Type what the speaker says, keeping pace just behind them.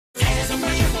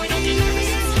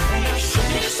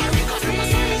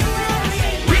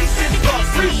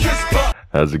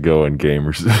How's it going,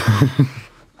 gamers?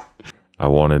 I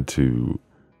wanted to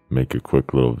make a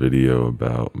quick little video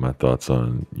about my thoughts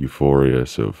on Euphoria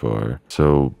so far.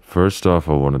 So first off,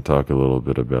 I want to talk a little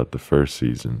bit about the first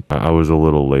season. I was a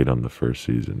little late on the first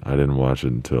season. I didn't watch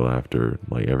it until after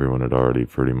like everyone had already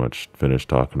pretty much finished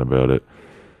talking about it.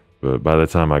 But by the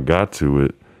time I got to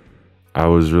it, I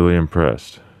was really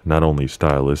impressed. Not only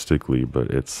stylistically, but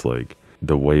it's like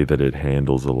the way that it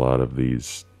handles a lot of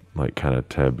these like kind of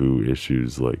taboo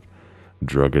issues like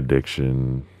drug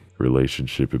addiction,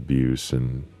 relationship abuse,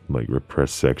 and like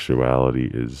repressed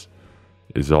sexuality is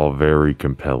all very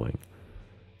compelling.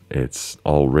 It's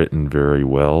all written very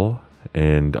well,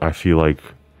 and I feel like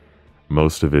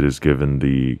most of it is given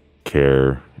the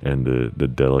care and the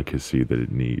delicacy that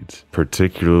it needs.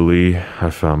 Particularly, I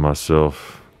found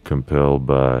myself compelled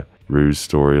by Rue's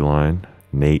storyline.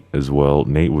 Nate as well.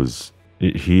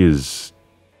 He is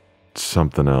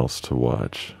something else to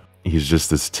watch. He's just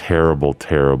this terrible,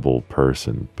 terrible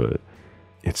person, but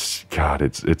it's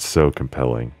so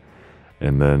compelling.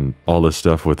 And then all the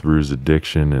stuff with Rue's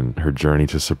addiction and her journey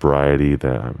to sobriety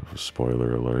that,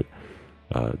 spoiler alert,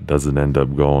 doesn't end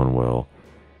up going well.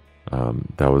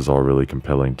 That was all really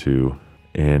compelling too.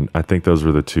 And I think those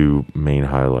were the two main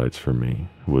highlights for me,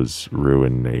 was Rue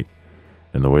and Nate.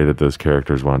 And the way that those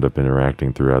characters wound up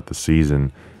interacting throughout the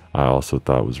season, I also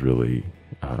thought was really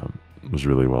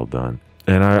well done.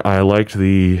 And I liked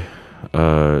the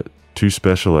two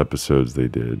special episodes they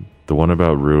did. The one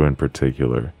about Rue in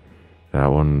particular. That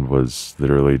one was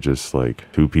literally just like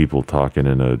two people talking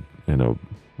in a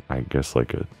I guess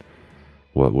like a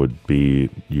what would be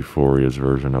Euphoria's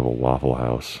version of a Waffle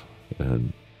House,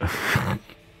 and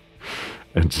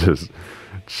and just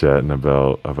chatting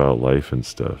about life and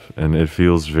stuff. And it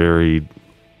feels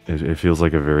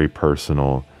like a very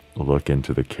personal look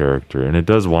into the character, and it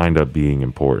does wind up being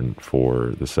important for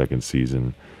the second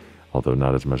season, although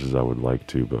not as much as I would like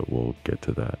to, but we'll get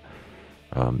to that.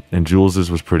 And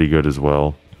Jules's was pretty good as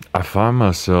well. I find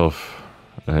myself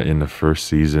in the first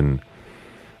season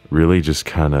really just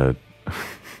kind of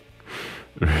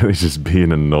really just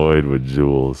being annoyed with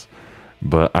Jules,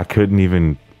 but I couldn't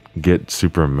even get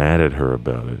super mad at her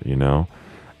about it, you know,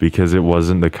 because it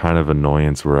wasn't the kind of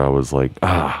annoyance where I was like,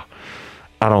 I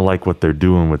don't like what they're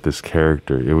doing with this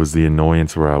character. It was the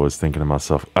annoyance where I was thinking to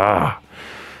myself,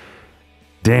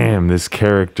 damn, this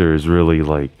character is really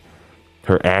like,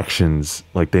 her actions,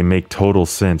 like they make total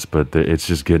sense, but it's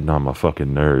just getting on my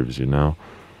fucking nerves, you know?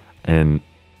 And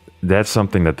that's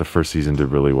something that the first season did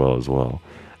really well as well.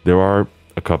 There are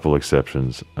a couple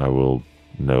exceptions, I will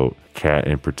note. Kat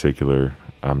in particular,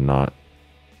 I'm not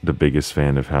the biggest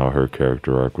fan of how her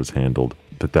character arc was handled,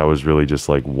 but that was really just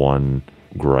like one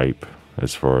gripe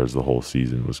as far as the whole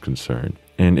season was concerned.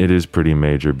 And it is pretty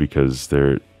major because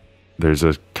there's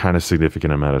a kind of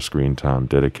significant amount of screen time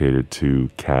dedicated to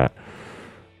Kat,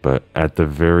 but at the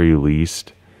very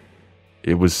least,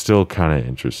 it was still kind of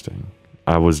interesting.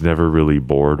 I was never really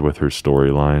bored with her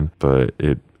storyline, but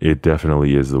it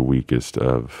definitely is the weakest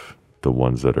of the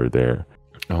ones that are there.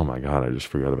 Oh my god, I just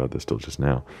forgot about this till just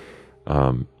now.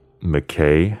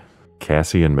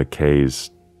 Cassie and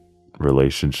McKay's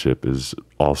relationship is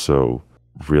also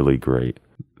really great.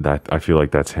 That I feel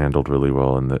like that's handled really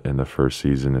well in the first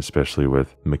season, especially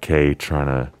with McKay trying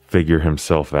to figure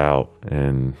himself out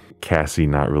and Cassie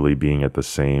not really being at the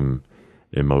same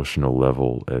emotional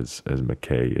level as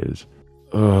McKay is.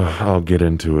 I'll get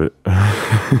into it.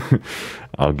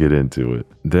 I'll get into it.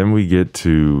 Then we get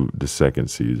to the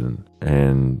second season,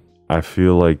 and I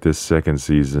feel like this second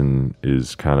season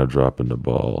is kind of dropping the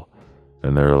ball,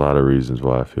 and there are a lot of reasons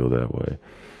why I feel that way.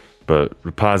 But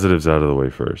the positives out of the way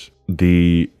first.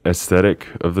 The aesthetic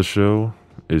of the show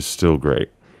is still great.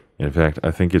 In fact,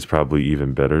 I think it's probably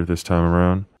even better this time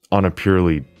around on a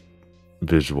purely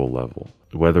visual level.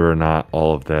 Whether or not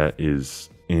all of that is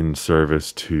in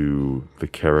service to the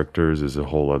characters is a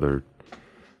whole other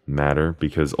matter,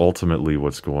 because ultimately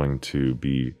what's going to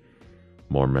be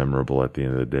more memorable at the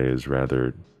end of the day is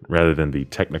rather than the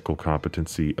technical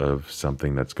competency of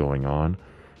something that's going on,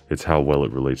 it's how well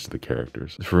it relates to the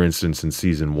characters. For instance, in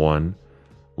season 1,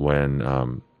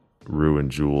 when Rue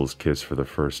and Jules kiss for the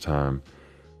first time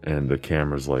and the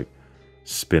camera's like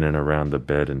spinning around the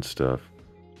bed and stuff,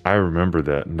 I remember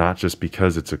that not just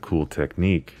because it's a cool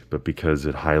technique, but because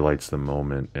it highlights the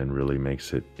moment and really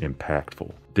makes it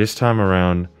impactful. This time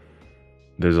around,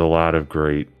 there's a lot of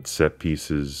great set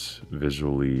pieces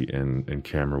visually and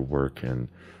camera work, and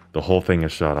the whole thing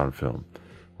is shot on film,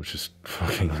 which is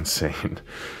fucking insane.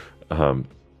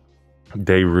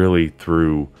 They really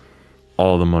threw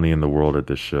all the money in the world at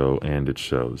this show, and it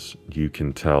shows. You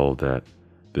can tell that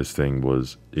this thing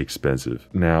was expensive.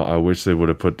 Now, I wish they would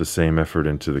have put the same effort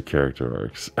into the character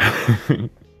arcs.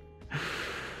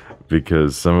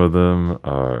 Because some of them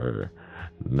are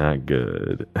not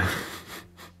good.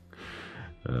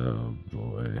 Oh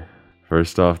boy.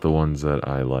 First off, the ones that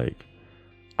I like.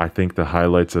 I think the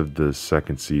highlights of the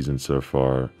second season so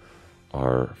far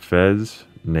are Fez,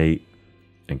 Nate,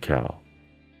 and Cal.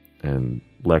 And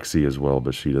Lexi as well,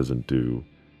 but she doesn't do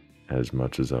as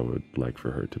much as I would like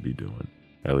for her to be doing.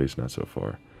 At least not so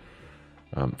far.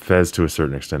 Fez to a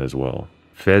certain extent as well.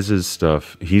 Fez's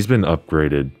stuff, he's been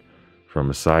upgraded from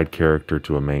a side character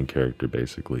to a main character,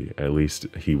 basically. At least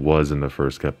he was in the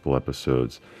first couple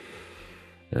episodes.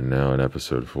 And now in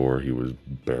episode 4, he was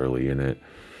barely in it.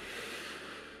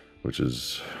 Which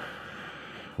is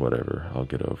whatever, I'll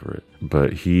get over it.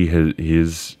 But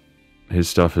his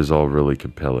stuff is all really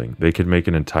compelling. They could make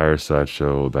an entire side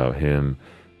show about him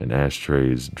and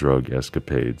Ashtray's drug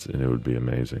escapades, and it would be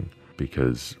amazing.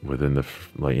 Because within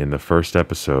in the first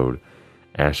episode,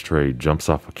 Ashtray jumps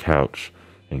off a couch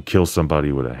and kills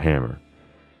somebody with a hammer,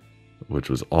 which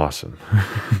was awesome.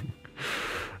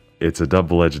 It's a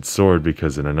double-edged sword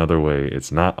because in another way,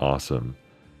 it's not awesome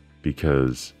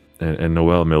because, and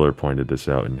Noel Miller pointed this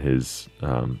out in his,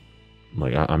 I'm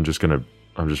just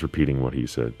repeating what he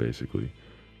said basically,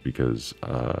 because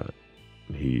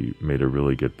he made a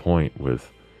really good point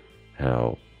with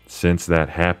how since that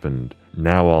happened,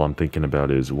 now all I'm thinking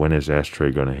about is when is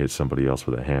Ashtray going to hit somebody else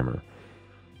with a hammer?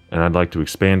 And I'd like to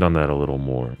expand on that a little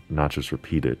more, not just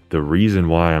repeat it. The reason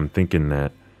why I'm thinking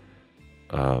that,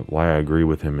 why I agree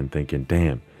with him and thinking,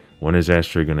 damn, when is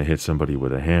Ashtray going to hit somebody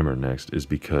with a hammer next, is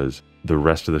because the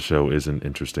rest of the show isn't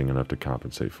interesting enough to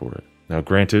compensate for it. Now,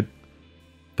 granted,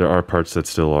 there are parts that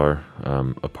still are,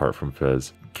 apart from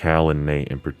Fez. Cal and Nate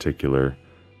in particular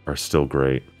are still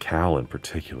great. Cal in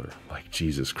particular, like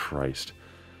Jesus Christ.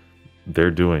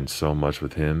 They're doing so much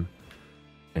with him,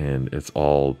 and it's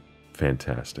all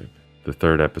fantastic. The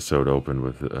third episode opened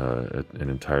with an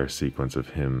entire sequence of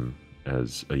him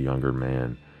as a younger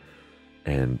man,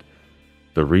 and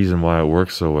the reason why it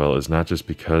works so well is not just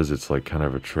because it's like kind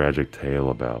of a tragic tale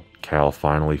about Cal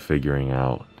finally figuring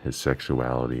out his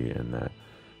sexuality and that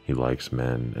he likes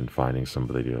men and finding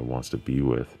somebody that he wants to be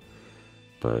with,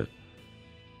 but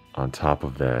on top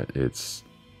of that, it's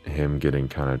him getting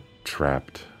kind of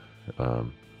trapped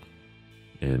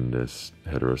in this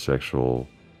heterosexual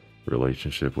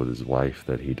relationship with his wife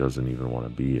that he doesn't even want to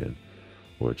be in,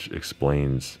 which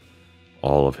explains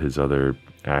all of his other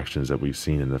actions that we've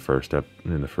seen in the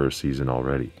first season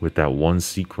already. With that one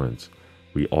sequence,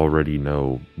 we already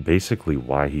know basically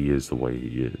why he is the way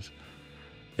he is.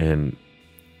 And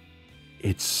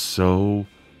it's so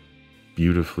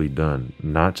beautifully done,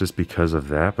 not just because of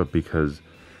that, but because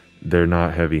they're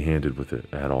not heavy-handed with it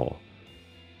at all.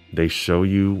 They show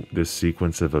you this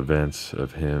sequence of events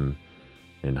of him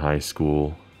in high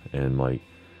school and like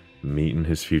meeting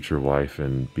his future wife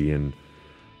and being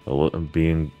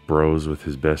bros with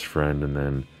his best friend and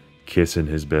then kissing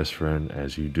his best friend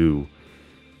as you do,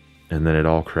 and then it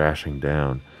all crashing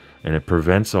down, and it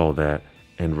prevents all that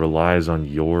and relies on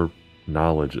your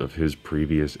knowledge of his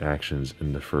previous actions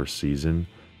in the first season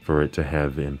for it to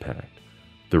have impact.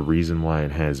 The reason why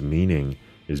it has meaning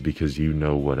is because you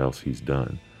know what else he's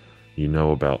done. You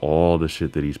know about all the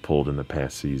shit that he's pulled in the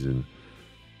past season,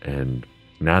 and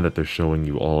now that they're showing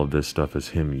you all of this stuff as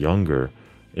him younger,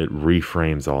 it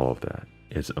reframes all of that.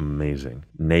 It's amazing.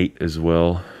 Nate as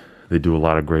well, they do a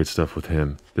lot of great stuff with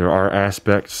him. There are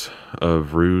aspects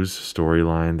of Rue's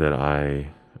storyline that I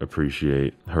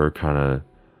appreciate. Her kind of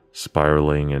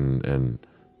spiraling and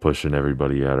pushing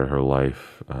everybody out of her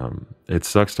life. It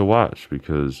sucks to watch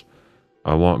because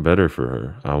I want better for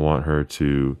her. I want her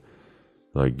to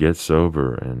like get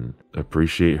sober and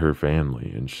appreciate her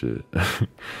family and shit.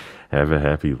 Have a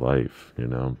happy life, you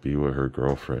know, be with her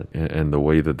girlfriend. And the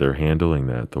way that they're handling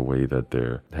that, the way that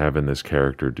they're having this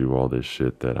character do all this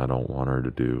shit that I don't want her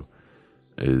to do,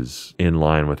 is in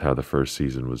line with how the first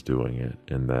season was doing it.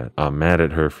 In that I'm mad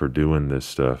at her for doing this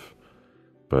stuff,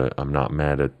 but I'm not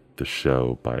mad at the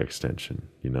show by extension,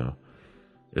 you know.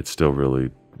 It's still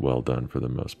really well done for the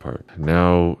most part.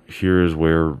 Now, here's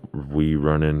where we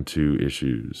run into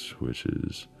issues, which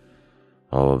is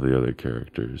all of the other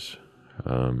characters.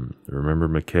 Remember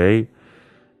McKay?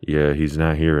 Yeah, he's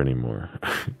not here anymore.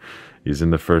 He's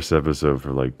in the first episode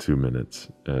for like 2 minutes,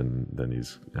 and then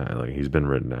he's been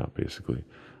written out basically.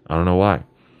 I don't know why.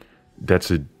 That's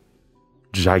a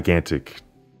gigantic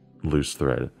loose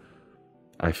thread.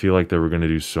 I feel like they were going to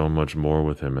do so much more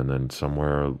with him, and then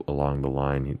somewhere along the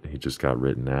line, he just got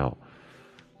written out.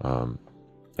 And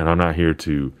I'm not here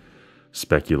to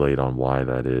speculate on why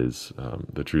that is.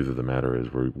 The truth of the matter is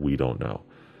we don't know.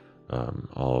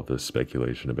 All of this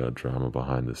speculation about drama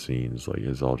behind the scenes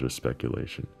is all just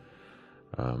speculation.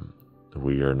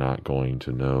 We are not going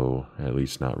to know, at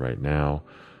least not right now,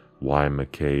 why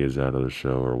McKay is out of the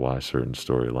show or why certain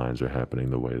storylines are happening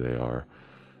the way they are.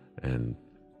 And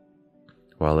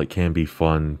while it can be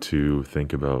fun to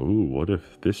think about, ooh, what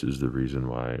if this is the reason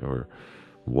why, or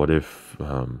what if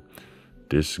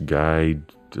this guy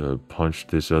punched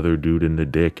this other dude in the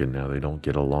dick and now they don't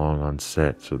get along on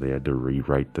set, so they had to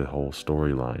rewrite the whole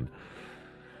storyline.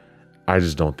 I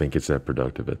just don't think it's that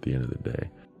productive at the end of the day,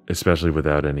 especially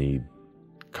without any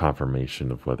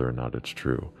confirmation of whether or not it's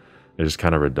true. It's just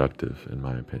kind of reductive, in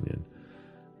my opinion.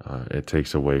 It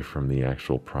takes away from the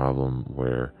actual problem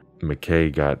where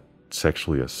McKay got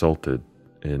sexually assaulted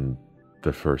in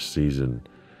the first season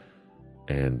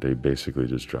and they basically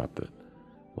just dropped it.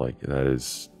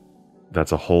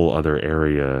 That's a whole other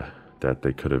area that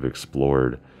they could have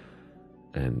explored,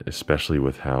 and especially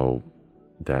with how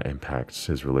that impacts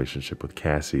his relationship with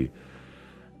Cassie.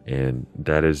 And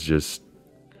that is just,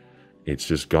 it's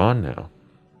just gone now.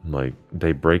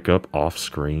 They break up off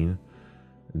screen,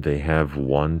 they have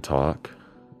one talk,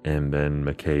 and then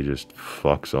McKay just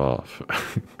fucks off.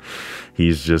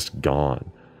 He's just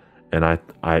gone. And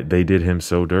they did him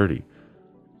so dirty.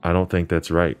 I don't think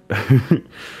that's right.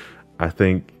 I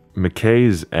think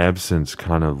McKay's absence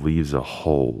kind of leaves a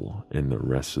hole in the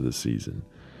rest of the season,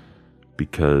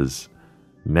 because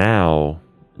now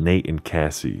Nate and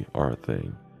Cassie are a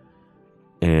thing.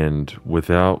 And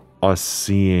without us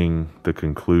seeing the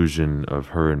conclusion of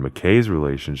her and McKay's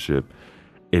relationship,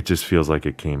 it just feels like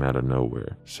it came out of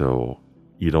nowhere. So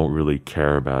you don't really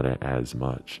care about it as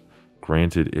much.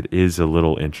 Granted, it is a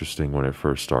little interesting when it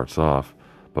first starts off,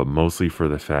 but mostly for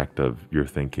the fact of you're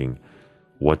thinking,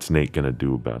 what's Nate going to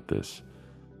do about this?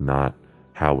 Not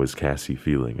how is Cassie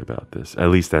feeling about this? At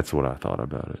least that's what I thought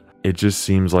about it. It just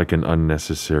seems like an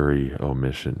unnecessary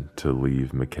omission to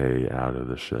leave McKay out of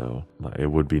the show.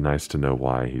 It would be nice to know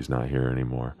why he's not here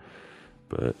anymore.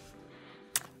 But,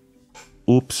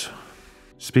 oops.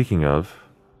 Speaking of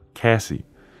Cassie,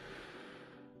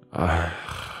 I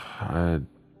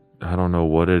don't know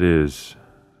what it is,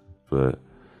 but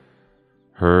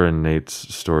her and Nate's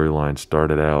storyline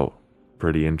started out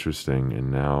pretty interesting,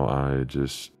 and now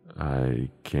I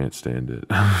can't stand it.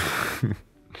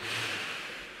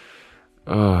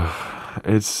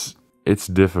 It's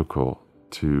difficult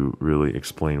to really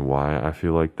explain why I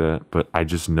feel like that, but I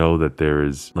just know that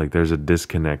there's a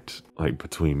disconnect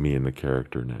between me and the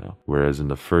character now. Whereas in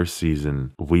the first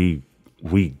season, we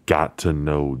got to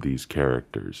know these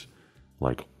characters,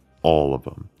 all of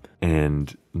them.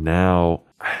 And now,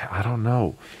 I don't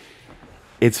know.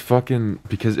 It's fucking,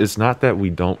 because it's not that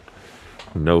we don't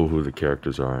know who the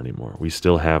characters are anymore. We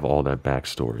still have all that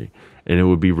backstory. And it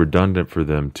would be redundant for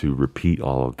them to repeat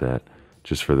all of that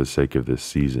just for the sake of this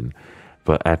season.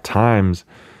 But at times,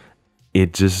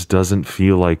 it just doesn't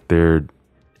feel like they're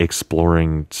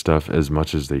exploring stuff as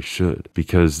much as they should.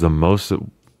 Because the most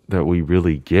that we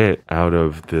really get out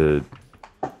of the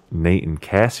Nate and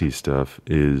Cassie stuff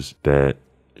is that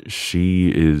she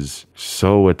is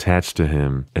so attached to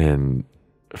him, and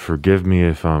forgive me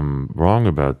if I'm wrong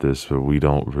about this, but we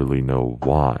don't really know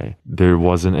why. There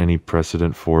wasn't any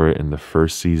precedent for it in the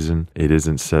first season. It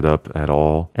isn't set up at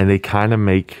all. And they kind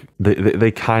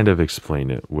of explain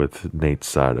it with Nate's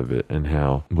side of it, and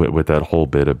how with that whole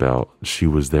bit about she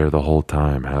was there the whole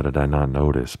time, how did I not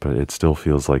notice? But it still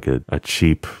feels like a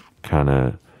cheap kind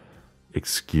of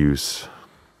excuse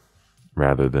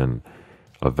rather than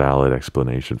a valid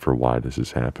explanation for why this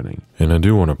is happening. And I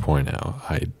do want to point out,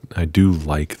 I do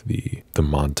like the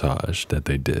montage that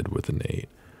they did with Nate,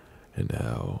 and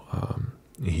how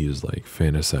he is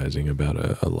fantasizing about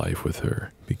a life with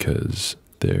her, because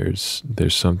there's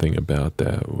something about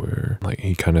that where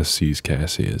he kind of sees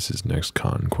Cassie as his next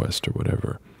conquest or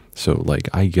whatever. So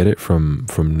I get it from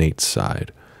Nate's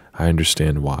side. I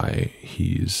understand why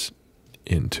he's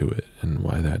into it and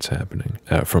why that's happening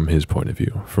from his point of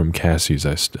view. From Cassie's,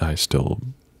 I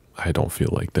don't feel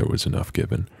like there was enough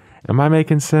given. Am I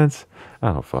making sense?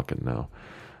 I don't fucking know.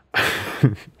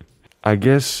 I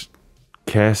guess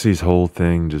Cassie's whole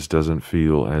thing just doesn't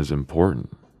feel as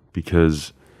important,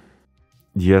 because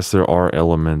yes, there are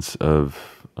elements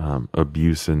of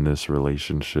abuse in this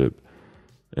relationship,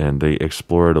 and they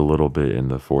explore it a little bit in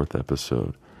the 4th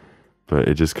episode, but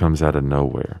it just comes out of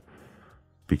nowhere.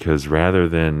 Because rather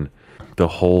than the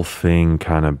whole thing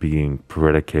kind of being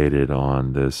predicated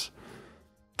on this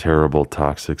terrible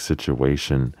toxic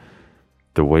situation,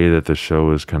 the way that the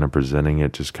show is kind of presenting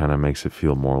it just kind of makes it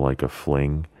feel more like a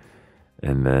fling.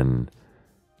 And then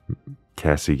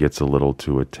Cassie gets a little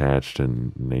too attached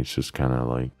and Nate's just kind of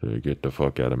like, get the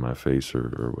fuck out of my face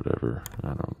or whatever.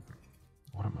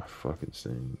 What am I fucking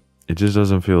saying? It just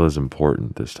doesn't feel as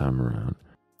important this time around.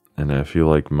 And I feel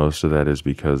like most of that is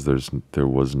because there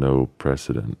was no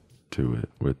precedent to it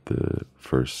with the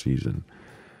first season.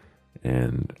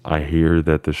 And I hear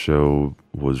that the show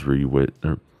was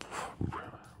rewritten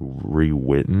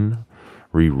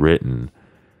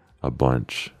a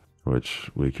bunch, which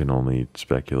we can only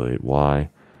speculate why.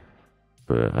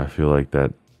 But I feel like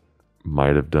that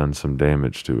might have done some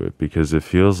damage to it, because it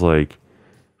feels like,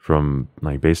 from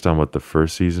like based on what the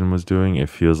first season was doing, it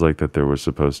feels like that there was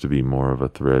supposed to be more of a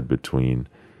thread between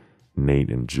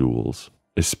Nate and Jules.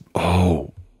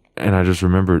 And I just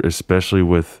remembered, especially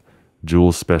with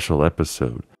Jules' special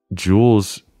episode,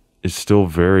 Jules is still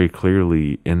very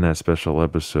clearly in that special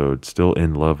episode still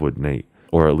in love with Nate,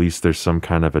 or at least there's some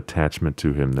kind of attachment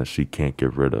to him that she can't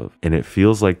get rid of. And it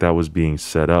feels like that was being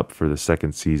set up for the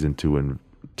second season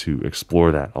to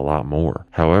explore that a lot more.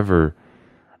 However,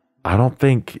 I don't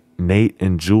think Nate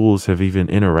and Jules have even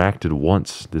interacted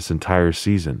once this entire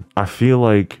season. I feel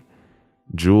like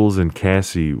Jules and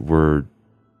Cassie were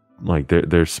like,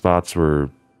 their spots were,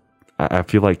 I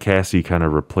feel like Cassie kind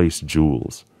of replaced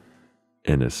Jules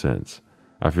in a sense.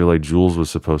 I feel like Jules was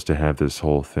supposed to have this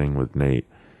whole thing with Nate,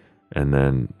 and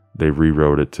then they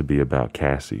rewrote it to be about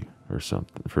Cassie or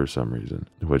something for some reason,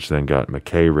 which then got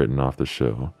McKay written off the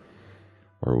show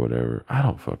or whatever. I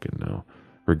don't fucking know.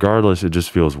 Regardless, it just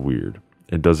feels weird.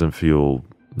 It doesn't feel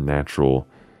natural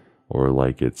or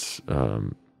like it's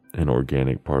an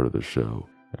organic part of the show.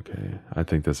 Okay, I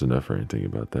think that's enough for anything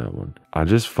about that one. I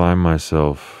just find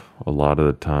myself a lot of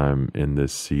the time in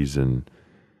this season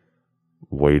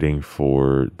waiting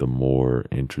for the more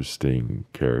interesting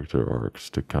character arcs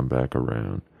to come back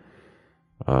around,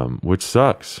 which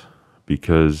sucks,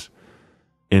 because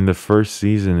in the first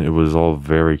season it was all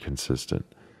very consistent.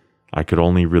 I could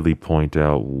only really point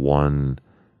out one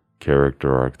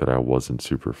character arc that I wasn't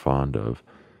super fond of,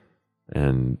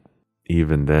 and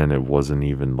even then it wasn't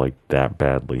even like that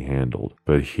badly handled.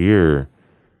 But here,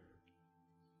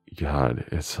 God,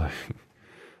 it's like,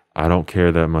 I don't care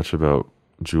that much about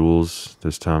Jules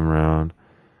this time around.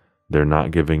 They're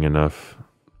not giving enough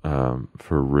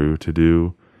for Rue to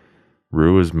do.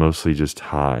 Rue is mostly just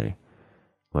high.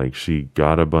 Like, she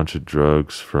got a bunch of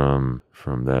drugs from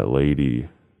that lady,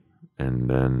 and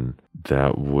then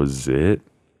that was it,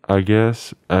 I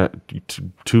guess.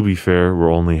 To be fair,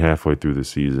 we're only halfway through the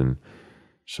season,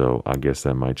 so I guess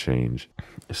that might change.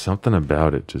 Something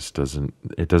about it just doesn't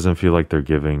feel like they're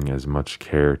giving as much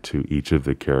care to each of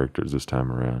the characters this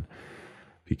time around,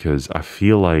 because I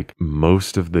feel like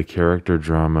most of the character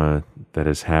drama that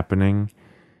is happening,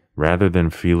 rather than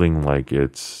feeling like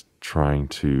it's trying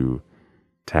to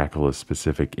tackle a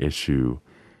specific issue,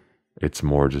 it's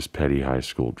more just petty high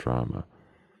school drama.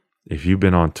 If you've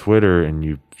been on Twitter and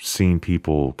you've seen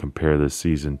people compare this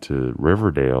season to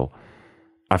Riverdale,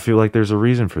 I feel like there's a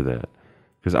reason for that,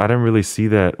 because I didn't really see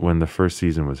that when the first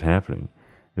season was happening.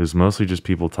 It was mostly just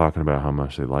people talking about how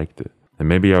much they liked it. And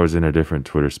maybe I was in a different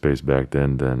Twitter space back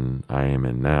then than I am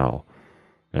in now,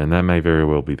 and that may very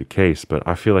well be the case, but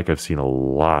I feel like I've seen a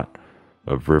lot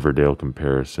of Riverdale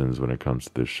comparisons when it comes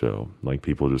to this show. Like,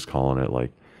 people just calling it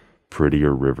like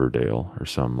Prettier Riverdale or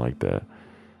something like that.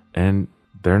 And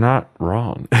they're not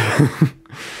wrong.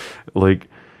 Like,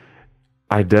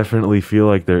 I definitely feel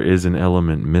like there is an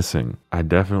element missing. I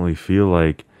definitely feel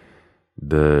like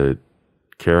the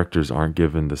characters aren't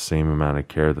given the same amount of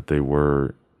care that they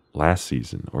were last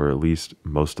season, or at least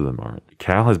most of them aren't.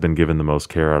 Cal has been given the most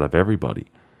care out of everybody.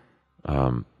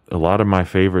 A lot of my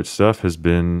favorite stuff has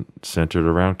been centered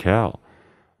around Cal,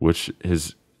 which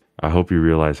is, I hope you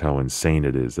realize how insane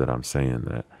it is that I'm saying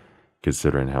that,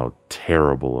 considering how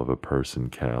terrible of a person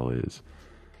Cal is,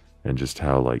 and just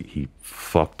how like he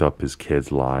fucked up his kids'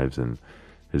 lives and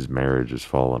his marriage is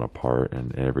falling apart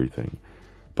and everything.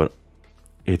 But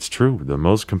it's true. The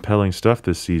most compelling stuff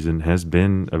this season has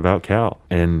been about Cal.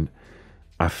 And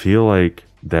I feel like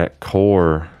that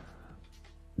core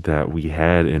that we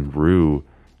had in Rue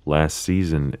last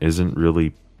season isn't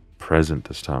really present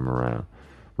this time around.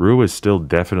 Rue is still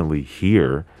definitely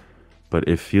here, but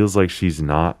it feels like she's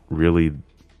not really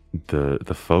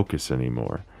the focus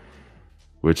anymore,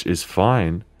 which is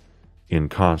fine in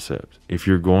concept. If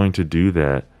you're going to do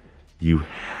that, you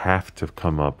have to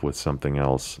come up with something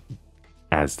else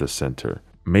as the center.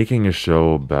 Making a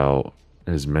show about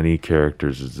as many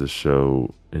characters as this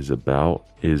show is about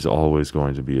is always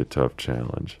going to be a tough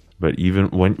challenge. But even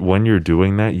when you're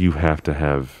doing that, you have to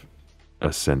have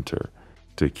a center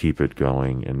to keep it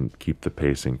going and keep the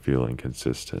pacing feeling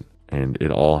consistent. And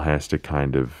it all has to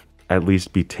kind of at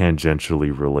least be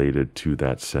tangentially related to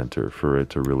that center for it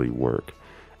to really work.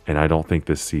 And I don't think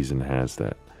this season has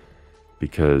that,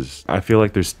 because I feel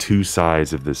like there's two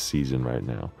sides of this season right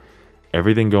now.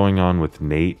 Everything going on with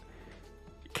Nate,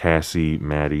 Cassie,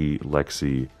 Maddie,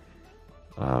 Lexi,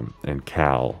 and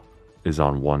Cal is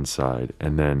on one side,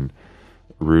 and then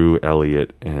Rue,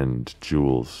 Elliot, and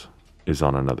Jules is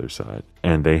on another side,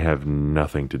 and they have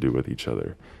nothing to do with each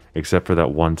other, except for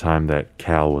that one time that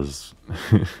Cal was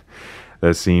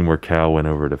that scene where Cal went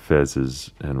over to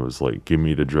Fez's and was like, give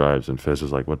me the drives, and Fez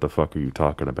was like, what the fuck are you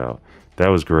talking about? That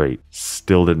was great.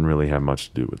 Still didn't really have much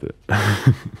to do with it.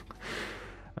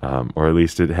 Or at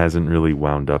least it hasn't really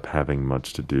wound up having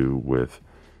much to do with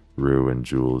Rue and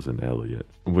Jules and Elliot,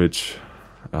 which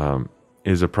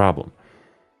is a problem,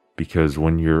 because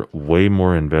when you're way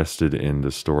more invested in the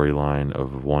storyline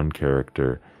of one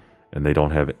character and they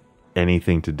don't have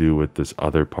anything to do with this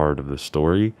other part of the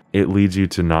story, it leads you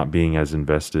to not being as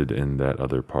invested in that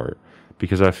other part.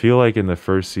 Because I feel like in the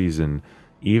first season,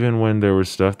 even when there was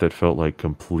stuff that felt like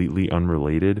completely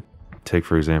unrelated, take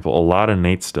for example, a lot of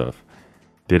Nate stuff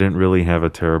didn't really have a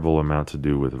terrible amount to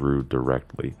do with Rue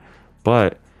directly,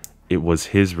 but it was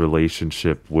his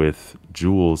relationship with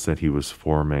Jules that he was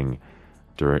forming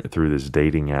through this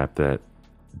dating app that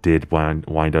did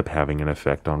wind up having an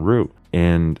effect on Rue.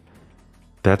 And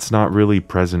that's not really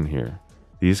present here.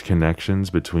 These connections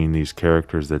between these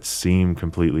characters that seem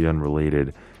completely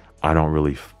unrelated, I'm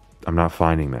not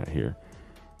finding that here,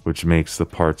 which makes the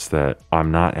parts that I'm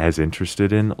not as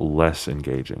interested in less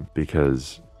engaging,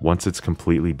 because once it's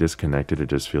completely disconnected, it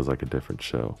just feels like a different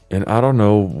show. And I don't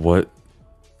know what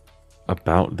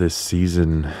about this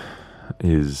season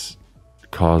is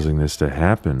causing this to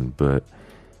happen, but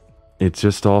it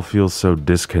just all feels so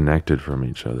disconnected from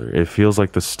each other. It feels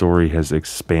like the story has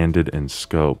expanded in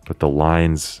scope, but the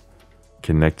lines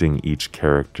connecting each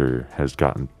character has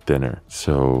gotten thinner.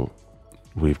 So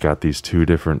we've got these two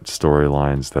different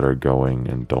storylines that are going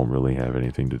and don't really have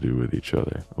anything to do with each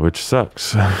other, which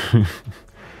sucks.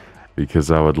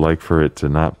 Because I would like for it to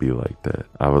not be like that.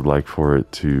 I would like for it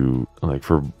to, like,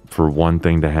 for one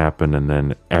thing to happen and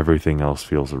then everything else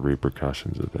feels the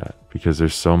repercussions of that. Because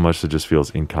there's so much that just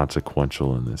feels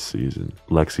inconsequential in this season.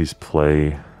 Lexi's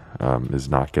play is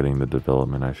not getting the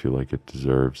development I feel like it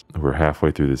deserves. We're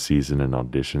halfway through the season and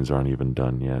auditions aren't even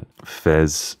done yet.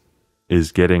 Fez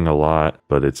is getting a lot,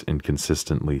 but it's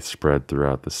inconsistently spread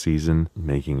throughout the season,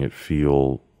 making it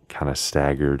feel kind of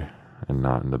staggered and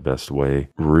not in the best way.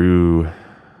 Rue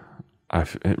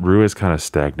has kind of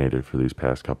stagnated for these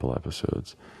past couple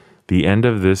episodes. The end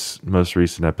of this most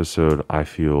recent episode, I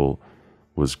feel,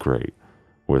 was great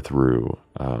with Rue,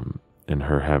 and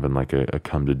her having like a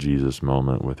come to Jesus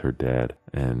moment with her dad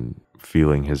and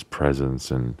feeling his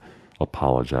presence and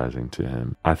apologizing to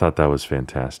him. I thought that was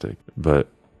fantastic. But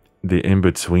the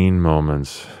in-between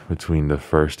moments between the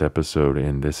first episode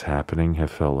and this happening have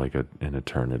felt like an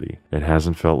eternity. It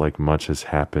hasn't felt like much has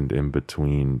happened in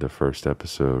between the first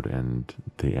episode and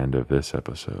the end of this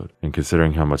episode. And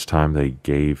considering how much time they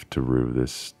gave to Rue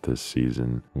this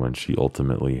season, when she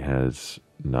ultimately has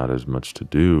not as much to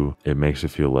do, it makes it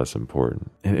feel less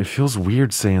important. And it feels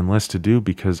weird saying less to do,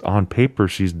 because on paper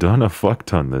she's done a fuck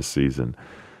ton this season.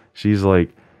 She's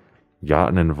like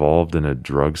gotten involved in a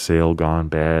drug sale gone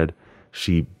bad.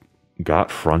 She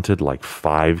got fronted like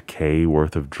 $5,000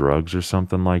 worth of drugs or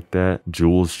something like that.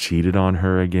 Jules cheated on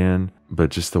her again.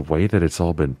 But just the way that it's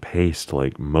all been paced,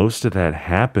 like most of that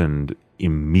happened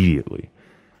immediately.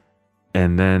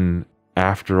 And then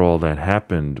after all that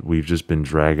happened, we've just been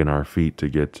dragging our feet to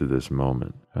get to this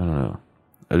moment. I don't know.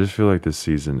 I just feel like this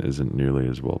season isn't nearly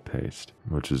as well paced,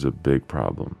 which is a big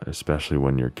problem, especially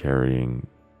when you're carrying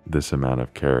this amount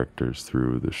of characters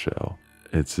through the show.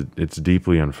 It's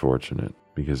deeply unfortunate,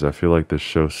 because I feel like this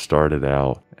show started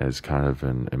out as kind of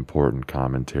an important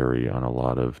commentary on a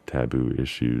lot of taboo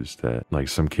issues that, like,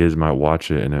 some kids might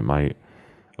watch it and it might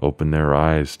open their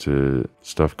eyes to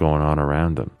stuff going on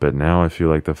around them. But now I feel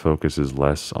like the focus is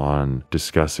less on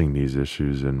discussing these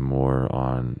issues and more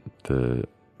on the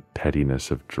pettiness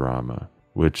of drama,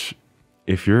 which,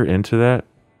 if you're into that,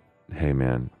 hey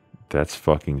man, that's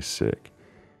fucking sick.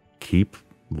 Keep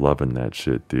loving that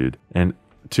shit, dude. And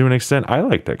to an extent, I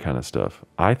like that kind of stuff.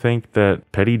 I think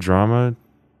that petty drama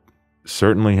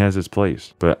certainly has its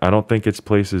place, but I don't think its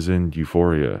place is in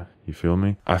Euphoria. You feel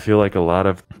me? I feel like a lot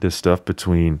of this stuff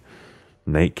between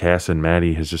Nate, Cass, and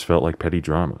Maddie has just felt like petty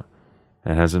drama.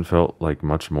 It hasn't felt like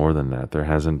much more than that. There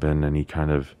hasn't been any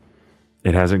kind of...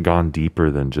 It hasn't gone deeper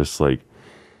than just like,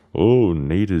 oh,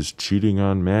 Nate is cheating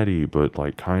on Maddie, but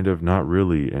like kind of not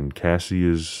really. And Cassie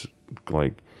is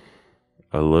like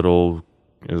a little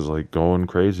is like going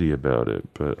crazy about it,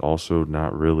 but also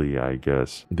not really, I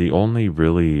guess. The only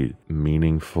really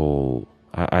meaningful,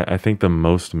 I think the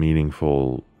most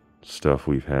meaningful stuff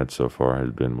we've had so far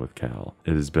has been with Cal.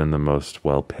 It has been the most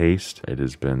well-paced. It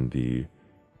has been the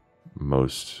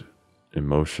most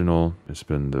emotional. It's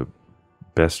been the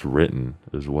best written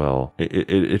as well.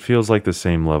 It feels like the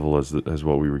same level as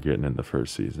what we were getting in the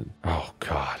first season. Oh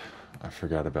God, I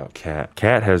forgot about Cat.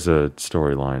 Cat has a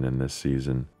storyline in this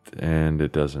season, and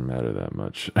it doesn't matter that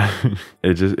much.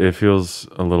 It feels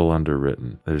a little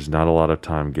underwritten. There's not a lot of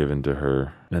time given to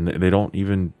her, and they don't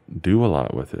even do a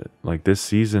lot with it. Like this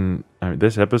season, I mean,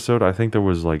 this episode, I think there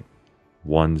was like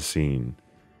one scene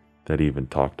that even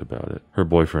talked about it. Her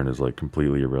boyfriend is like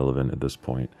completely irrelevant at this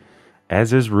point,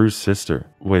 as is Rue's sister,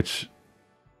 which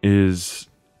is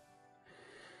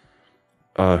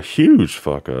a huge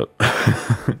fuck up.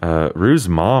 Rue's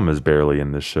mom is barely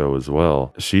in this show as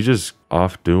well. She's just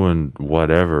off doing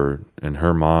whatever, and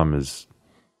her mom is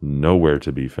nowhere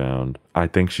to be found. I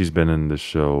think she's been in this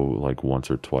show like once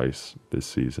or twice this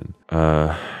season.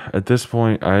 At this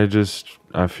point, I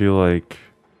feel like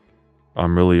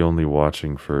I'm really only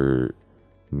watching for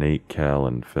Nate, Cal,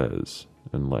 and Fez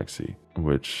and Lexi,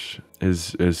 which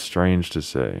is strange to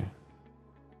say,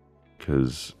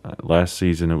 because last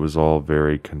season it was all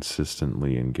very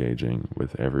consistently engaging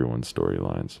with everyone's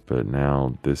storylines, but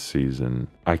now this season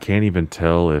I can't even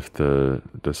tell if the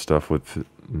stuff with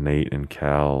Nate and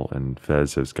Cal and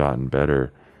Fez has gotten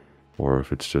better, or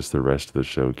if it's just the rest of the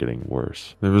show getting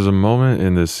worse. There was a moment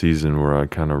in this season where I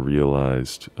kind of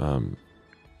realized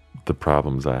the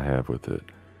problems I have with it,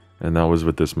 and that was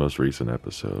with this most recent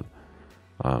episode.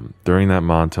 During that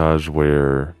montage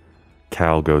where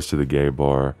Cal goes to the gay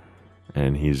bar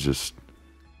and he's just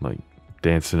like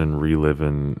dancing and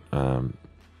reliving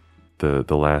the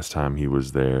last time he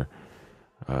was there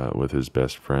with his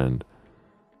best friend,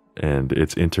 and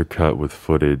it's intercut with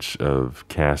footage of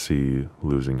Cassie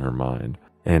losing her mind.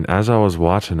 And as I was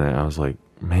watching that, I was like,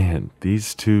 man,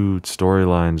 these two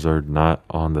storylines are not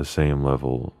on the same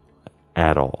level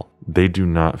at all. They do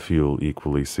not feel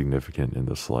equally significant in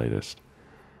the slightest.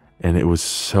 And it was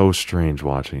so strange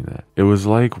watching that. It was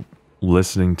like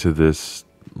listening to this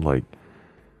like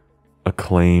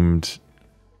acclaimed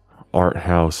art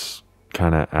house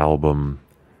kind of album,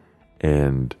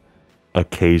 and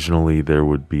occasionally there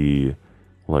would be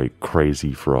like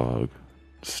Crazy Frog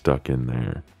stuck in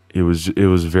there. It was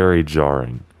very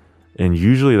jarring. And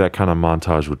usually that kind of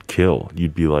montage would kill.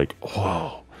 You'd be like,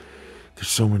 whoa, there's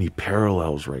so many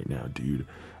parallels right now, dude.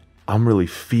 I'm really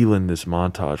feeling this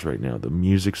montage right now. The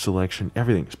music selection,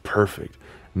 everything is perfect.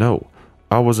 No,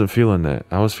 I wasn't feeling that.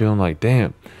 I was feeling like,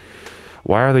 damn,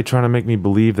 why are they trying to make me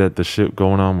believe that the shit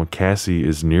going on with Cassie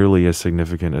is nearly as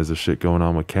significant as the shit going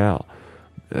on with Cal?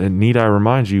 And need I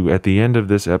remind you, at the end of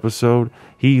this episode,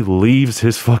 he leaves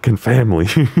his fucking family.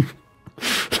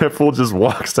 That fool just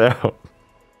walks out.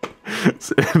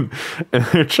 And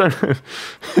they're trying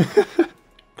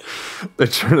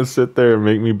to sit there and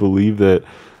make me believe that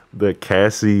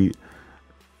Cassie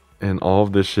and all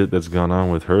of this shit that's gone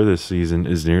on with her this season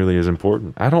is nearly as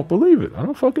important. I don't believe it. I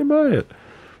don't fucking buy it.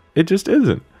 It just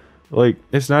isn't. Like,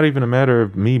 it's not even a matter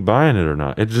of me buying it or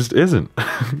not. It just isn't.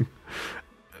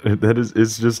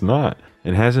 It's just not.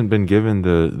 It hasn't been given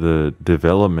the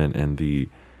development and the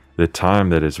time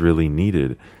that is really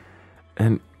needed.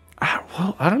 And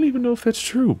I don't even know if that's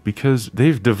true, because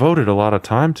they've devoted a lot of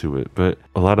time to it, but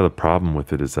a lot of the problem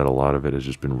with it is that a lot of it has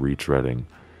just been retreading.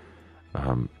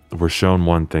 We're shown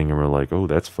one thing and we're like, oh,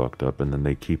 that's fucked up, and then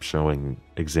they keep showing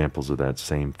examples of that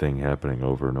same thing happening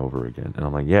over and over again. And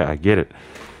I'm like, yeah, I get it.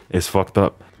 It's fucked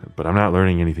up, but I'm not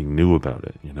learning anything new about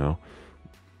it, you know?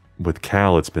 With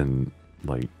Cal, it's been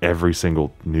like every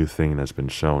single new thing that's been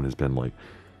shown has been like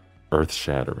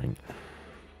earth-shattering.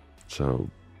 So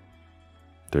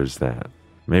there's that.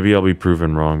 Maybe I'll be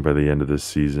proven wrong by the end of this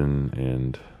season,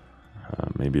 and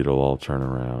maybe it'll all turn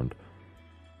around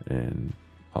and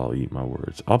I'll eat my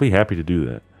words. I'll be happy to do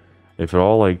that. If it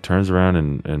all like turns around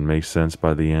and makes sense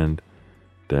by the end,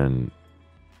 then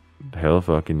hell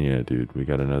fucking yeah, dude. We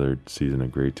got another season of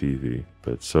great TV.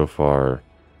 But so far,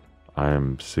 I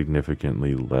am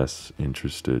significantly less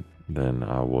interested than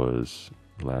I was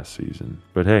last season.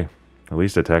 But hey, at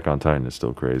least Attack on Titan is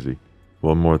still crazy.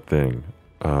 One more thing.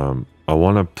 I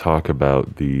want to talk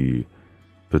about the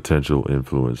potential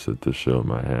influence that the show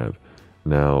might have.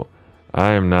 Now,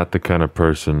 I am not the kind of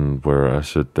person where I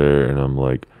sit there and I'm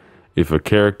like, if a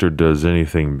character does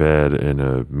anything bad in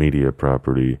a media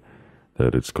property,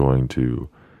 that it's going to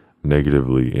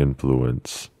negatively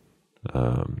influence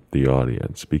the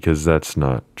audience, because that's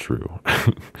not true.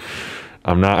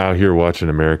 I'm not out here watching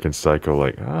American Psycho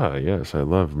like, yes, I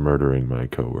love murdering my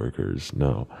coworkers.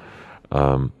 No.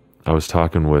 I was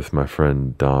talking with my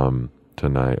friend Dom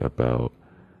tonight about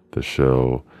the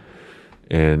show,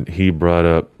 and he brought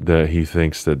up that he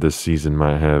thinks that this season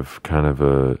might have kind of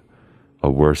a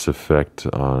worse effect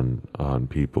on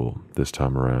people this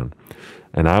time around.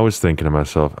 And I was thinking to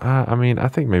myself, I mean, I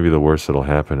think maybe the worst that'll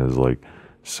happen is like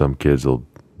some kids will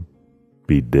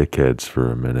be dickheads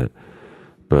for a minute.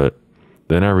 But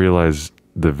then I realized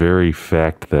the very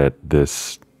fact that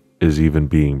this is even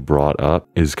being brought up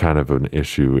is kind of an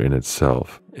issue in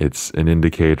itself. It's an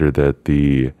indicator that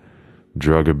the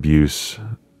drug abuse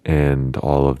and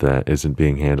all of that isn't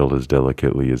being handled as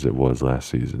delicately as it was last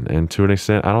season. And to an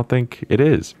extent, I don't think it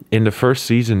is. In the first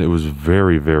season, it was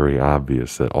very, very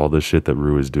obvious that all the shit that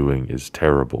Rue is doing is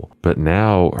terrible. But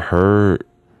now her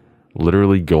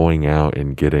literally going out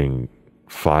and getting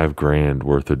 $5,000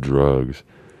 worth of drugs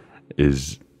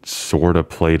is sort of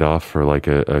played off for like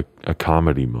a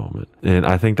comedy moment. And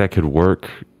I think that could work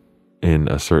in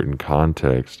a certain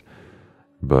context,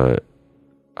 but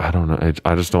I don't know.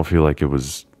 I just don't feel like it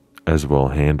was as well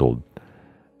handled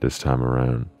this time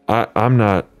around. I'm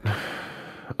not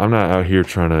out here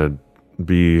trying to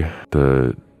be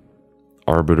the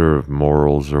arbiter of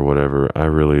morals or whatever. I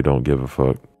really don't give a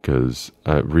fuck, because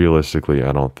realistically,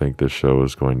 I don't think this show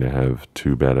is going to have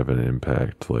too bad of an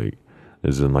impact. Like,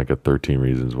 is in like a 13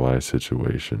 Reasons Why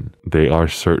situation. They are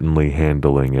certainly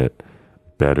handling it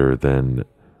better than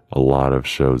a lot of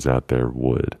shows out there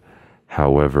would.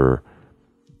 However,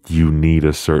 you need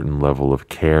a certain level of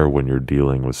care when you're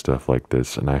dealing with stuff like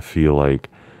this. And I feel like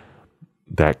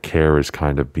that care is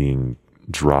kind of being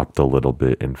dropped a little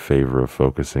bit in favor of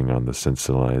focusing on the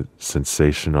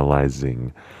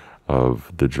sensationalizing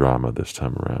of the drama this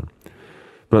time around.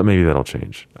 But maybe that'll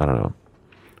change. I don't know.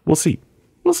 We'll see.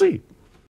 We'll see.